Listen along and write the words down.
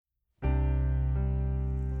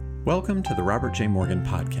Welcome to the Robert J. Morgan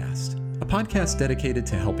Podcast, a podcast dedicated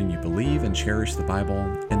to helping you believe and cherish the Bible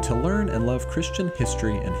and to learn and love Christian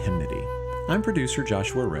history and hymnody. I'm producer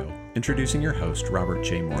Joshua Rowe, introducing your host, Robert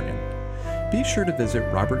J. Morgan. Be sure to visit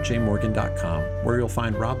robertjmorgan.com, where you'll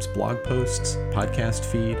find Rob's blog posts, podcast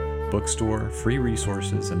feed, bookstore, free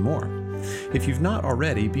resources, and more. If you've not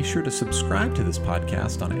already, be sure to subscribe to this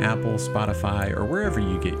podcast on Apple, Spotify, or wherever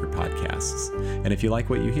you get your podcasts. And if you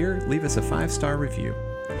like what you hear, leave us a 5-star review.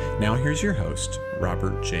 Now here's your host,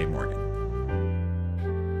 Robert J. Morgan.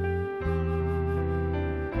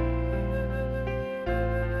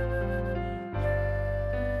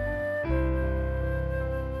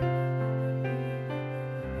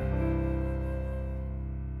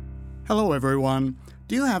 Hello, everyone.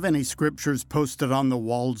 Do you have any scriptures posted on the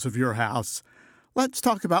walls of your house? Let's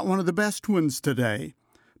talk about one of the best ones today.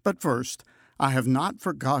 But first, I have not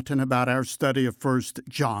forgotten about our study of 1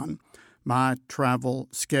 John. My travel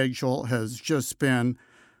schedule has just been,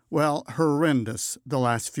 horrendous the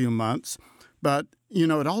last few months. But,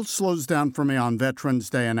 it all slows down for me on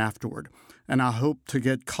Veterans Day and afterward. And I hope to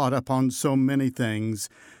get caught up on so many things.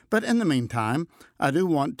 But in the meantime, I do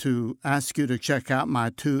want to ask you to check out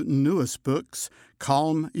my 2 newest books,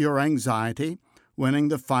 Calm Your Anxiety, Winning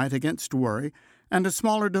the Fight Against Worry, and a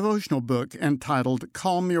smaller devotional book entitled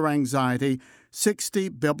Calm Your Anxiety, 60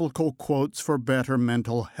 Biblical Quotes for Better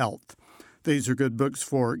Mental Health. These are good books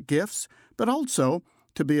for gifts, but also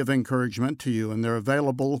to be of encouragement to you, and they're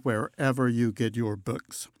available wherever you get your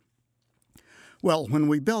books. Well, when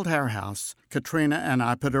we built our house, Katrina and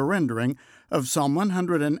I put a rendering of Psalm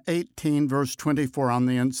 118, verse 24 on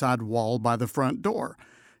the inside wall by the front door.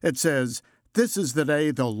 It says, "This is the day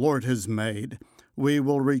the Lord has made. We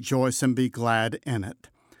will rejoice and be glad in it."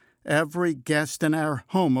 Every guest in our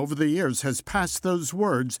home over the years has passed those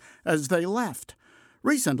words as they left.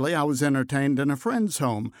 Recently, I was entertained in a friend's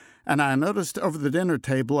home, and I noticed over the dinner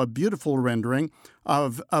table a beautiful rendering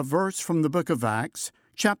of a verse from the book of Acts,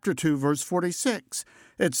 chapter 2, verse 46.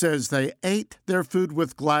 It says, "They ate their food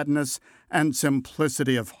with gladness and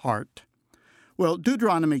simplicity of heart." Well,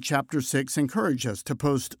 Deuteronomy chapter 6 encourages us to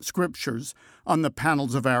post scriptures on the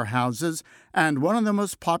panels of our houses, and one of the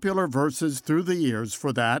most popular verses through the years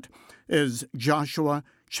for that is Joshua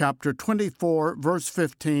chapter 24, verse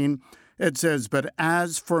 15. It says, "But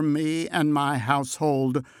as for me and my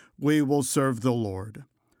household, we will serve the Lord."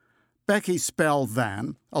 Becky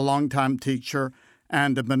Spell-Van, a longtime teacher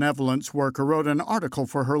and a benevolence worker, wrote an article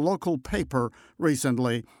for her local paper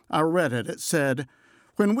recently. I read it. It said,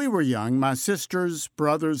 "When we were young, my sisters,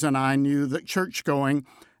 brothers, and I knew that church-going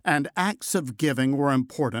and acts of giving were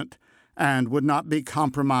important and would not be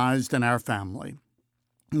compromised in our family.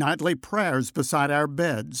 Nightly prayers beside our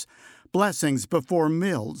beds, blessings before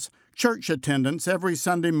meals, church attendance every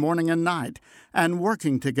Sunday morning and night, and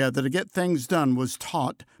working together to get things done was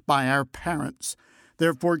taught by our parents.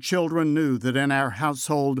 Therefore, children knew that in our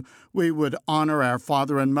household we would honor our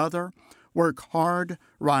father and mother, work hard,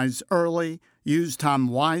 rise early, use time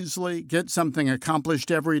wisely, get something accomplished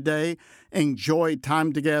every day, enjoy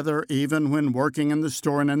time together even when working in the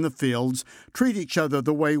store and in the fields, treat each other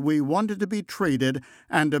the way we wanted to be treated,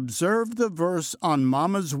 and observe the verse on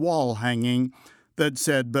Mama's wall hanging that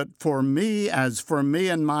said, 'But for me, as for me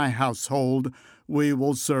and my household, we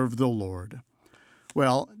will serve the Lord.'"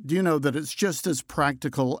 Well, do you know that it's just as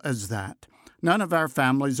practical as that? None of our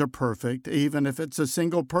families are perfect, even if it's a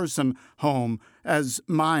single-person home, as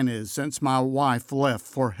mine is since my wife left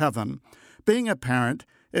for heaven. Being a parent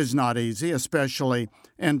is not easy, especially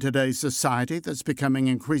in today's society that's becoming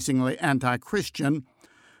increasingly anti-Christian.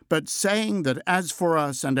 But saying that as for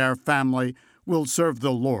us and our family, we'll serve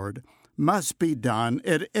the Lord must be done.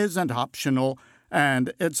 It isn't optional,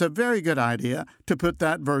 and it's a very good idea to put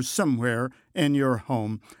that verse somewhere in your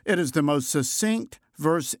home. It is the most succinct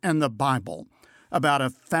verse in the Bible about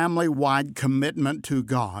a family-wide commitment to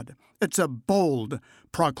God. It's a bold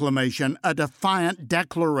proclamation, a defiant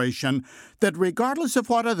declaration that regardless of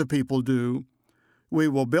what other people do, we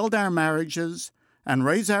will build our marriages and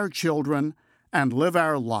raise our children and live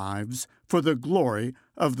our lives for the glory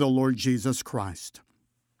of the Lord Jesus Christ.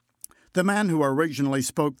 The man who originally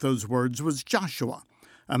spoke those words was Joshua,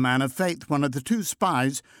 a man of faith, one of the 2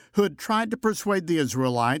 spies who had tried to persuade the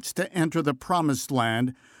Israelites to enter the Promised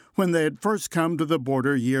Land when they had first come to the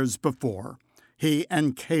border years before. He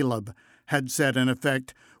and Caleb had said, in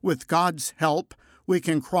effect, "With God's help, we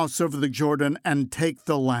can cross over the Jordan and take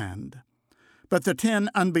the land." But the 10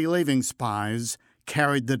 unbelieving spies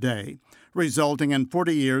carried the day, resulting in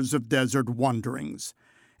 40 years of desert wanderings.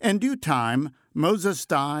 In due time, Moses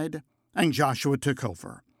died, and Joshua took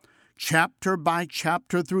over. Chapter by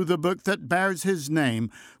chapter through the book that bears his name,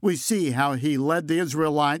 we see how he led the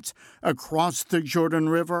Israelites across the Jordan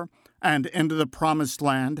River and into the Promised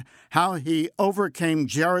Land, how he overcame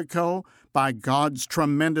Jericho by God's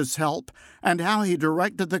tremendous help, and how he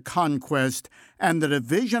directed the conquest and the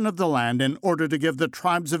division of the land in order to give the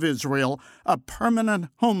tribes of Israel a permanent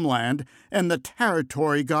homeland in the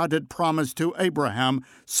territory God had promised to Abraham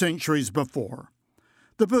centuries before.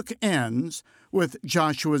 The book ends with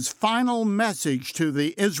Joshua's final message to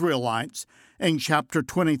the Israelites in chapter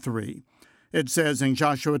 23. It says in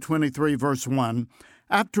Joshua 23, verse 1,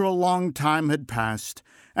 "After a long time had passed,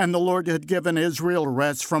 and the Lord had given Israel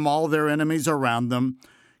rest from all their enemies around them,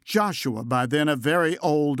 Joshua, by then a very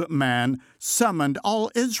old man, summoned all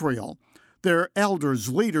Israel, their elders,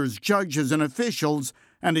 leaders, judges, and officials,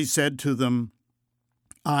 and he said to them,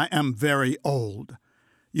 'I am very old.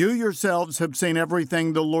 You yourselves have seen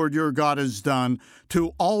everything the Lord your God has done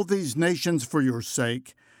to all these nations for your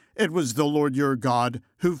sake. It was the Lord your God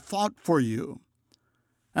who fought for you.'"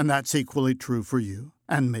 And that's equally true for you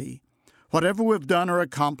and me. Whatever we've done or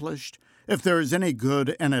accomplished, if there is any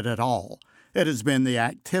good in it at all, it has been the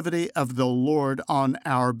activity of the Lord on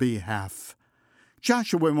our behalf.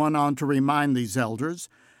 Joshua went on to remind these elders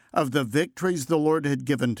of the victories the Lord had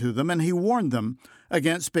given to them, and he warned them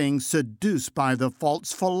against being seduced by the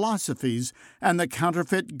false philosophies and the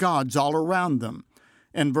counterfeit gods all around them.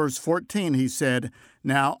 In verse 14, he said,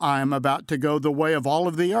 "Now I am about to go the way of all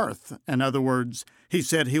of the earth." In other words, he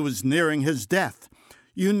said he was nearing his death.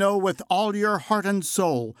 "You know with all your heart and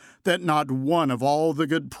soul that not one of all the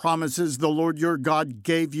good promises the Lord your God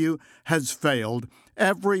gave you has failed.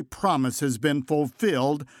 Every promise has been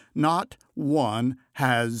fulfilled. Not one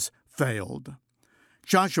has failed."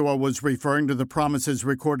 Joshua was referring to the promises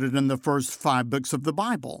recorded in the first 5 books of the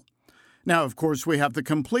Bible. Now, of course, we have the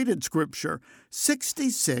completed Scripture,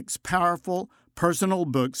 66 powerful personal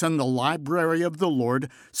books in the library of the Lord,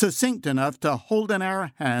 succinct enough to hold in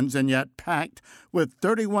our hands and yet packed with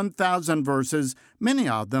 31,000 verses, many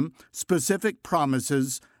of them specific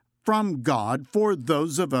promises from God for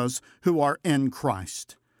those of us who are in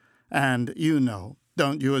Christ. And you know,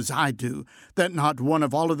 don't you, as I do, that not one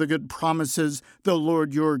of all of the good promises the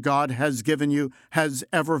Lord your God has given you has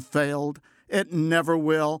ever failed. It never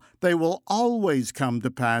will. They will always come to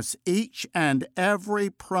pass. Each and every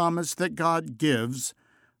promise that God gives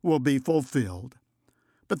will be fulfilled.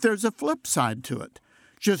 But there's a flip side to it.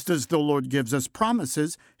 Just as the Lord gives us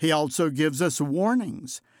promises, he also gives us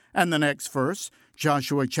warnings. And the next verse,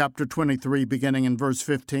 Joshua chapter 23, beginning in verse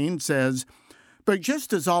 15, says, "But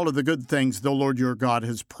just as all of the good things the Lord your God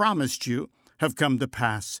has promised you have come to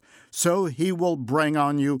pass, so he will bring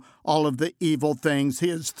on you all of the evil things he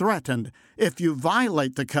has threatened if you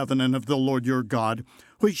violate the covenant of the Lord your God,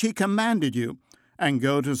 which he commanded you, and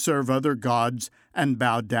go to serve other gods and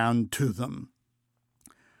bow down to them."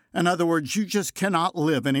 In other words, you just cannot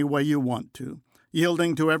live any way you want to,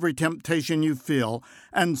 yielding to every temptation you feel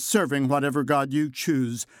and serving whatever god you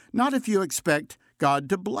choose, not if you expect God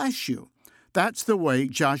to bless you. That's the way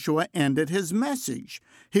Joshua ended his message.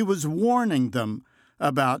 He was warning them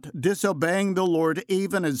about disobeying the Lord,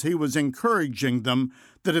 even as he was encouraging them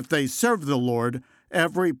that if they serve the Lord,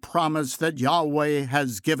 every promise that Yahweh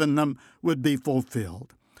has given them would be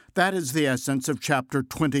fulfilled. That is the essence of chapter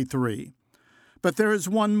 23. But there is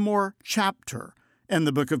one more chapter in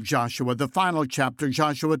the book of Joshua, the final chapter,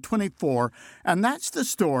 Joshua 24, and that's the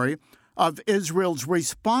story of Israel's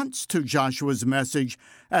response to Joshua's message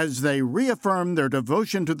as they reaffirmed their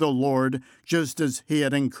devotion to the Lord, just as he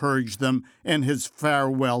had encouraged them in his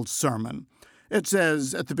farewell sermon. It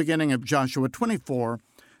says at the beginning of Joshua 24,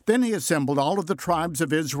 "Then he assembled all of the tribes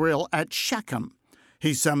of Israel at Shechem.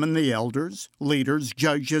 He summoned the elders, leaders,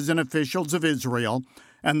 judges, and officials of Israel,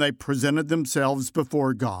 and they presented themselves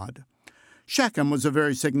before God." Shechem was a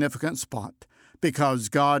very significant spot because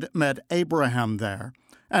God met Abraham there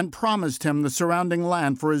and promised him the surrounding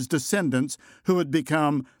land for his descendants who would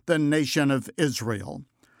become the nation of Israel.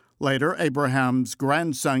 Later, Abraham's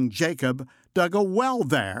grandson Jacob dug a well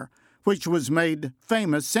there, which was made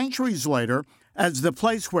famous centuries later as the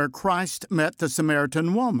place where Christ met the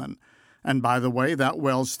Samaritan woman. And by the way, that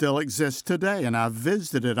well still exists today, and I've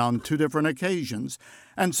visited it on 2 different occasions.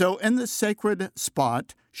 And so in the sacred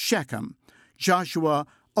spot, Shechem, Joshua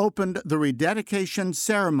opened the rededication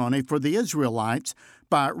ceremony for the Israelites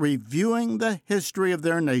by reviewing the history of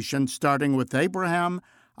their nation, starting with Abraham,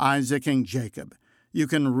 Isaac, and Jacob. You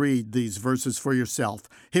can read these verses for yourself.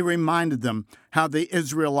 He reminded them how the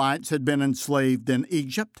Israelites had been enslaved in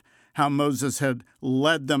Egypt, how Moses had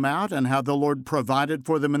led them out, and how the Lord provided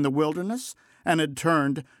for them in the wilderness and had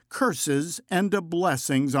turned curses into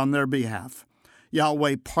blessings on their behalf.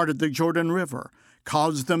 Yahweh parted the Jordan River,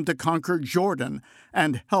 caused them to conquer Jordan,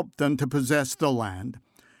 and helped them to possess the land.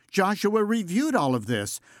 Joshua reviewed all of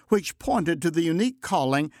this, which pointed to the unique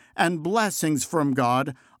calling and blessings from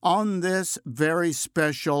God on this very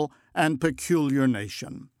special and peculiar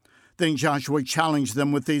nation. Then Joshua challenged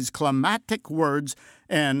them with these climactic words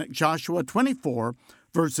in Joshua 24,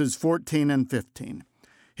 verses 14 and 15.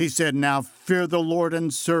 He said, "Now fear the Lord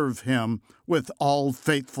and serve him with all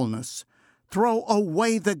faithfulness. Throw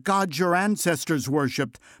away the gods your ancestors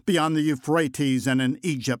worshipped beyond the Euphrates and in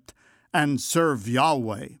Egypt, and serve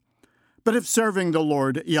Yahweh. But if serving the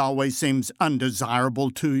Lord Yahweh seems undesirable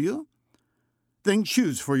to you, then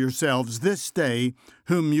choose for yourselves this day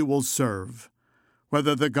whom you will serve,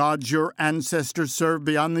 whether the gods your ancestors served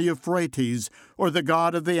beyond the Euphrates or the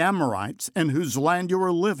god of the Amorites in whose land you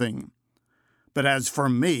are living. But as for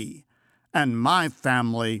me and my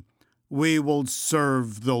family, we will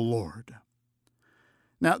serve the Lord."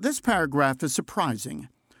 Now, this paragraph is surprising.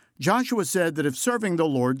 Joshua said that if serving the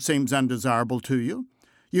Lord seems undesirable to you,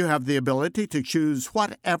 you have the ability to choose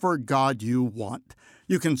whatever God you want.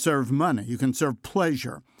 You can serve money. You can serve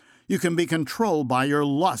pleasure. You can be controlled by your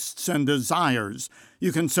lusts and desires.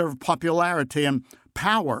 You can serve popularity and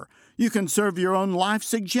power. You can serve your own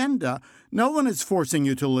life's agenda. No one is forcing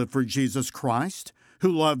you to live for Jesus Christ,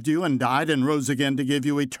 who loved you and died and rose again to give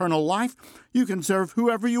you eternal life. You can serve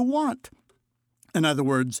whoever you want. In other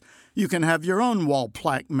words, you can have your own wall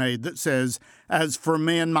plaque made that says, "As for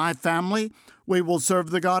me and my family, we will serve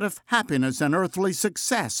the God of happiness and earthly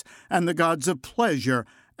success and the gods of pleasure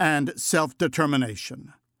and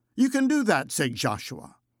self-determination." You can do that, said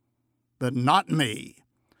Joshua. But not me.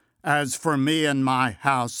 As for me and my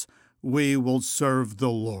house, we will serve the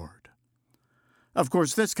Lord. Of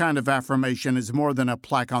course, this kind of affirmation is more than a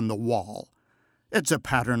plaque on the wall. It's a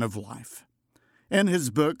pattern of life. In his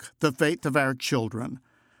book, The Faith of Our Children,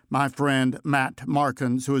 my friend Matt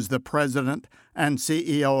Markins, who is the president and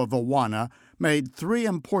CEO of Awana, made 3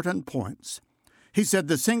 important points. He said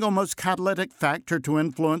the single most catalytic factor to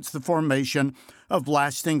influence the formation of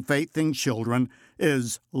lasting faith in children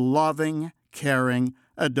is loving, caring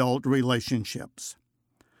adult relationships.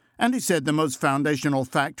 And he said the most foundational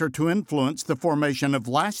factor to influence the formation of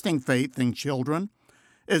lasting faith in children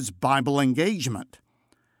is Bible engagement.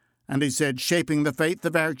 And he said shaping the faith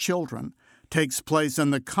of our children takes place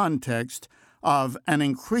in the context of an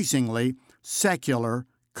increasingly secular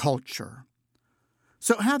culture.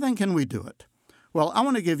 So how then can we do it? Well, I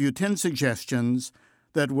want to give you 10 suggestions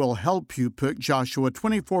that will help you put Joshua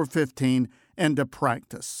 24:15 into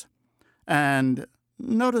practice. And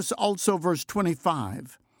notice also verse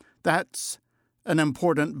 25. That's an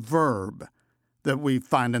important verb that we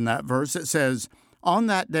find in that verse. It says, "On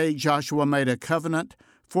that day Joshua made a covenant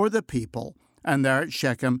for the people, and there at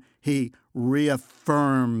Shechem he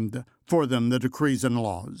reaffirmed for them the decrees and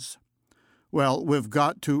laws." Well, we've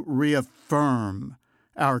got to reaffirm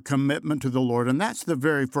our commitment to the Lord, and that's the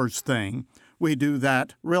very first thing. We do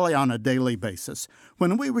that really on a daily basis.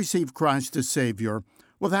 When we receive Christ as Savior,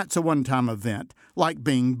 well, that's a one-time event, like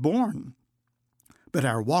being born. But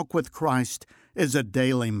our walk with Christ is a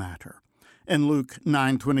daily matter. In Luke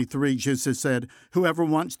 9:23, Jesus said, "Whoever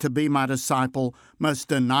wants to be my disciple must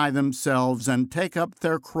deny themselves and take up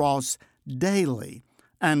their cross daily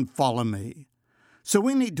and follow me." So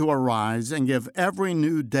we need to arise and give every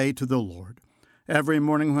new day to the Lord. Every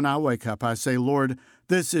morning when I wake up, I say, "Lord,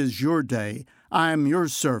 this is your day. I am your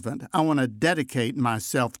servant. I want to dedicate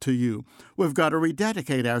myself to you." We've got to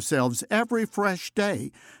rededicate ourselves every fresh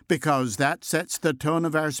day because that sets the tone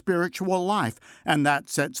of our spiritual life, and that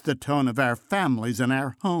sets the tone of our families and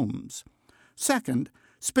our homes. Second,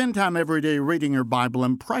 spend time every day reading your Bible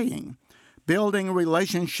and praying. Building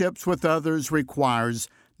relationships with others requires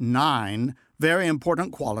 9 very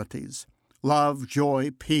important qualities: love,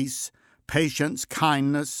 joy, peace, patience,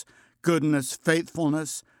 kindness, goodness,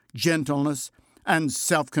 faithfulness, gentleness, and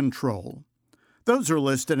self-control. Those are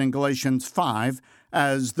listed in Galatians 5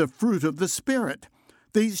 as the fruit of the Spirit.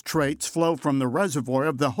 These traits flow from the reservoir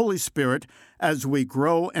of the Holy Spirit as we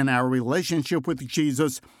grow in our relationship with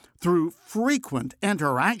Jesus through frequent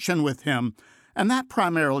interaction with Him, and that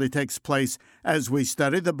primarily takes place as we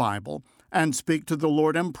study the Bible and speak to the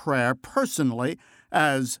Lord in prayer personally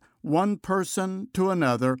as one person to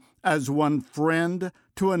another, as one friend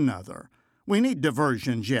to another. We need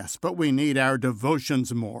diversions, yes, but we need our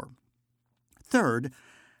devotions more. Third,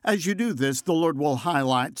 as you do this, the Lord will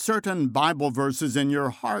highlight certain Bible verses in your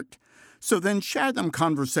heart, so then share them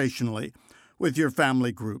conversationally with your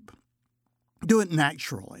family group. Do it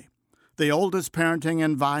naturally. The oldest parenting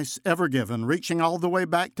advice ever given, reaching all the way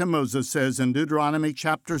back to Moses, says in Deuteronomy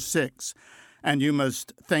chapter 6, "And you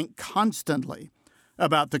must think constantly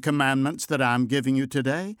about the commandments that I'm giving you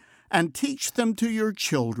today, and teach them to your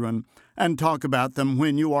children, and talk about them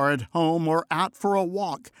when you are at home or out for a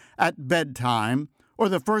walk, at bedtime, or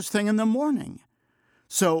the first thing in the morning."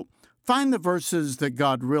 So find the verses that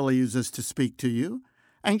God really uses to speak to you,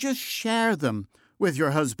 and just share them with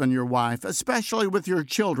your husband, your wife, especially with your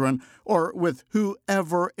children, or with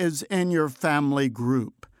whoever is in your family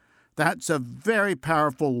group. That's a very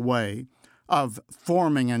powerful way of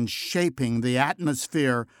forming and shaping the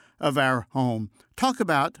atmosphere of our home. Talk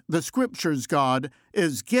about the scriptures God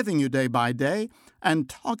is giving you day by day, and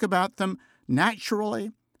talk about them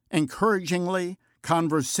naturally, encouragingly,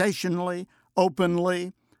 conversationally,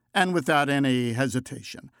 openly, and without any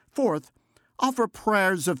hesitation. Fourth, offer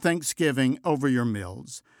prayers of thanksgiving over your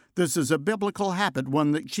meals. This is a biblical habit,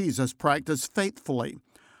 one that Jesus practiced faithfully.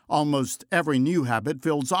 Almost every new habit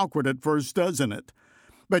feels awkward at first, doesn't it?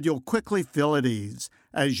 But you'll quickly feel at ease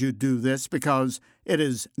as you do this, because it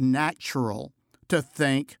is natural to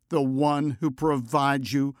thank the one who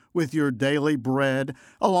provides you with your daily bread,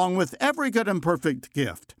 along with every good and perfect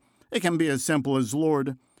gift. It can be as simple as,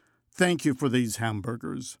 "Lord, thank you for these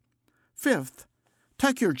hamburgers." Fifth,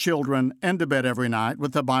 tuck your children into bed every night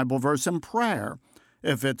with a Bible verse and prayer.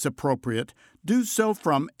 If it's appropriate, do so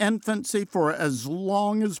from infancy for as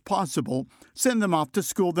long as possible. Send them off to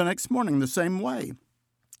school the next morning the same way.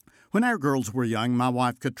 When our girls were young, my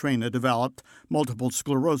wife Katrina developed multiple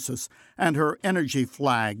sclerosis, and her energy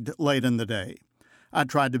flagged late in the day. I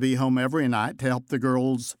tried to be home every night to help the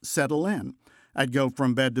girls settle in. I'd go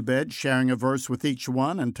from bed to bed, sharing a verse with each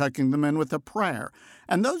one and tucking them in with a prayer.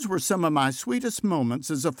 And those were some of my sweetest moments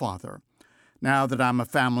as a father. Now that I'm a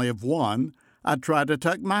family of one, I try to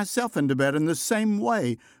tuck myself into bed in the same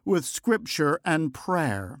way, with scripture and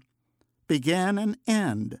prayer. Begin and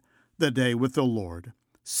end the day with the Lord.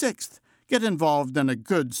 Sixth, get involved in a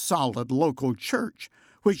good, solid local church,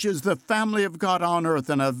 which is the family of God on earth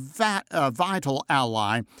and a vital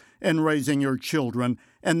ally in raising your children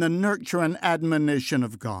in the nurture and admonition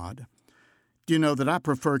of God. Do you know that I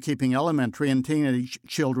prefer keeping elementary and teenage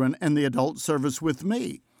children in the adult service with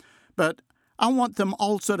me? But I want them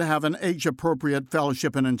also to have an age-appropriate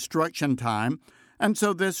fellowship and instruction time, and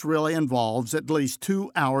so this really involves at least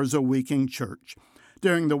 2 hours a week in church.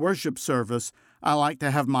 During the worship service, I like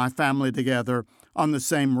to have my family together on the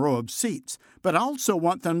same row of seats, but I also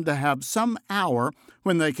want them to have some hour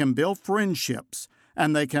when they can build friendships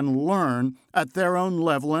and they can learn at their own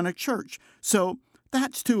level in a church. So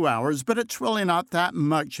that's 2 hours, but it's really not that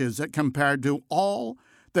much, is it, compared to all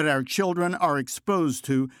that our children are exposed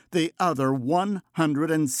to the other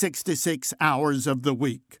 166 hours of the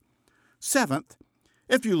week. Seventh,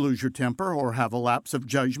 if you lose your temper or have a lapse of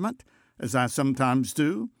judgment, as I sometimes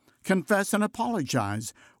do, confess and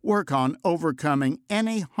apologize. Work on overcoming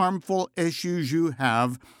any harmful issues you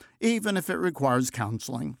have, even if it requires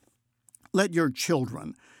counseling. Let your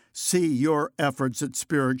children see your efforts at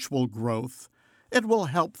spiritual growth. It will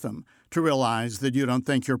help them to realize that you don't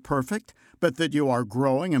think you're perfect, but that you are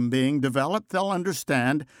growing and being developed. They'll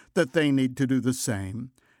understand that they need to do the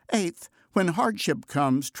same. Eighth, when hardship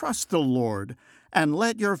comes, trust the Lord and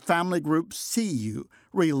let your family group see you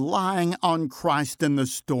relying on Christ in the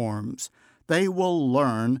storms. They will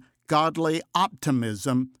learn godly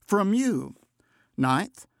optimism from you.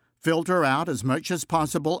 Ninth, filter out as much as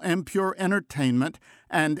possible impure entertainment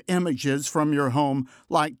and images from your home,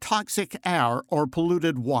 like toxic air or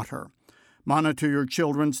polluted water. Monitor your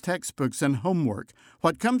children's textbooks and homework.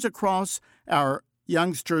 What comes across our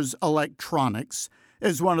youngsters' electronics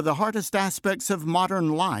is one of the hardest aspects of modern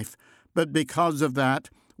life, but because of that,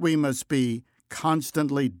 we must be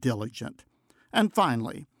constantly diligent. And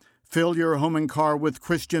finally, fill your home and car with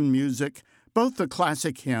Christian music, both the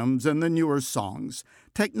classic hymns and the newer songs.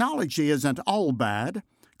 Technology isn't all bad.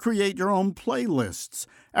 Create your own playlists.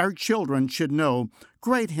 Our children should know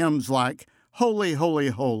great hymns like "Holy, Holy,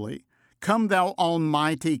 Holy," "Come Thou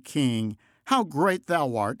Almighty King," "How Great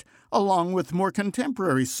Thou Art," along with more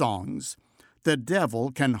contemporary songs. The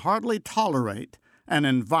devil can hardly tolerate an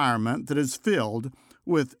environment that is filled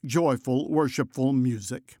with joyful, worshipful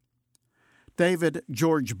music. David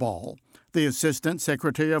George Ball, the Assistant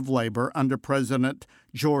Secretary of Labor under President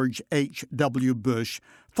George H.W. Bush,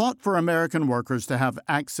 fought for American workers to have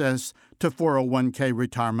access to 401k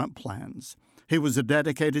retirement plans. He was a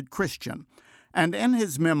dedicated Christian, and in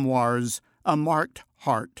his memoirs, A Marked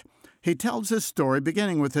Heart, he tells his story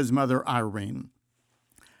beginning with his mother, Irene.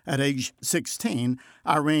 At age 16,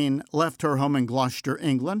 Irene left her home in Gloucester,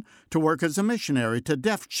 England, to work as a missionary to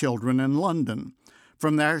deaf children in London.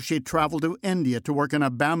 From there, she traveled to India to work in a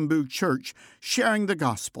bamboo church, sharing the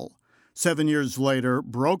gospel. 7 years later,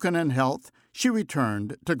 broken in health, she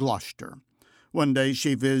returned to Gloucester. One day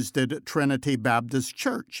she visited Trinity Baptist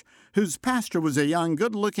Church, whose pastor was a young,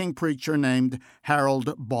 good-looking preacher named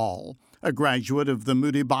Harold Ball, a graduate of the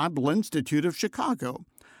Moody Bible Institute of Chicago.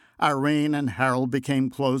 Irene and Harold became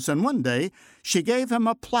close, and one day she gave him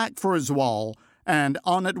a plaque for his wall, and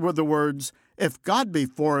on it were the words, "If God be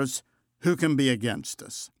for us, who can be against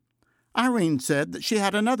us?" Irene said that she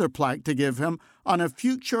had another plaque to give him on a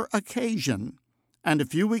future occasion, and a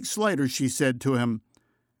few weeks later she said to him,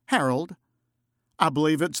 "Harold, I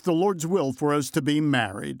believe it's the Lord's will for us to be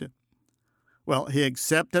married." Well, he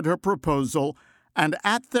accepted her proposal, and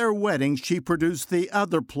at their wedding she produced the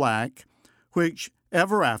other plaque, which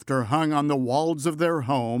ever after hung on the walls of their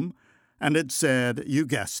home, and it said, you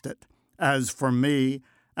guessed it, "As for me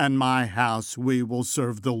and my house, we will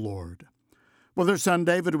serve the Lord." Well, their son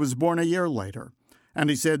David was born a year later, and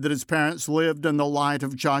he said that his parents lived in the light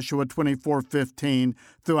of Joshua 24:15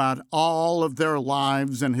 throughout all of their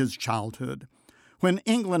lives and his childhood. When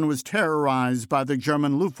England was terrorized by the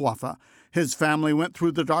German Luftwaffe, his family went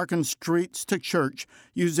through the darkened streets to church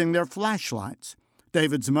using their flashlights.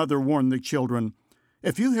 David's mother warned the children,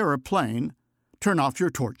 "If you hear a plane, turn off your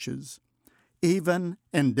torches." Even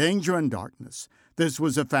in danger and darkness, this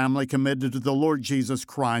was a family committed to the Lord Jesus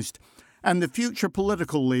Christ, and the future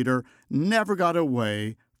political leader never got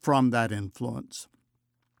away from that influence.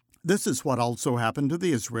 This is what also happened to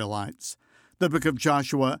the Israelites. The book of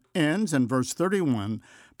Joshua ends in verse 31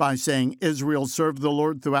 by saying Israel served the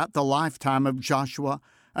Lord throughout the lifetime of Joshua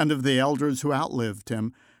and of the elders who outlived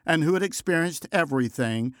him and who had experienced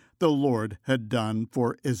everything the Lord had done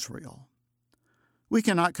for Israel. We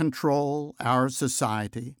cannot control our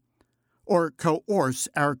society or coerce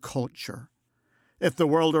our culture. If the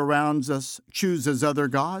world around us chooses other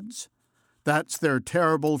gods, that's their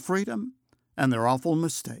terrible freedom and their awful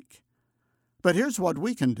mistake. But here's what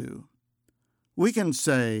we can do. We can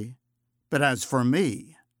say, "But as for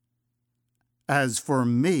me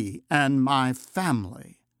and my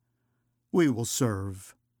family, we will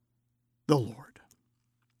serve the Lord."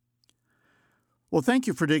 Well, thank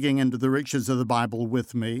you for digging into the riches of the Bible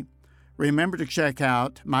with me. Remember to check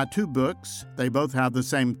out my 2 books. They both have the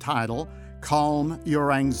same title, Calm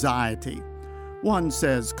Your Anxiety. One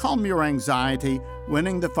says, Calm Your Anxiety,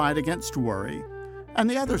 Winning the Fight Against Worry. And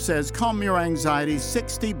the other says, Calm Your Anxiety,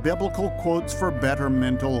 60 Biblical Quotes for Better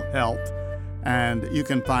Mental Health. And you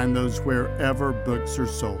can find those wherever books are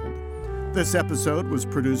sold. This episode was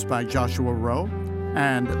produced by Joshua Rowe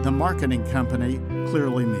and the marketing company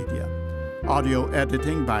Clearly Media. Audio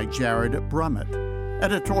editing by Jared Brummett.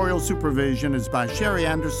 Editorial supervision is by Sherry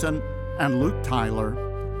Anderson and Luke Tyler.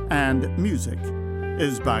 And music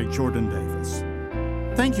is by Jordan Davis.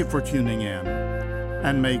 Thank you for tuning in,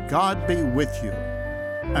 and may God be with you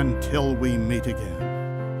until we meet again.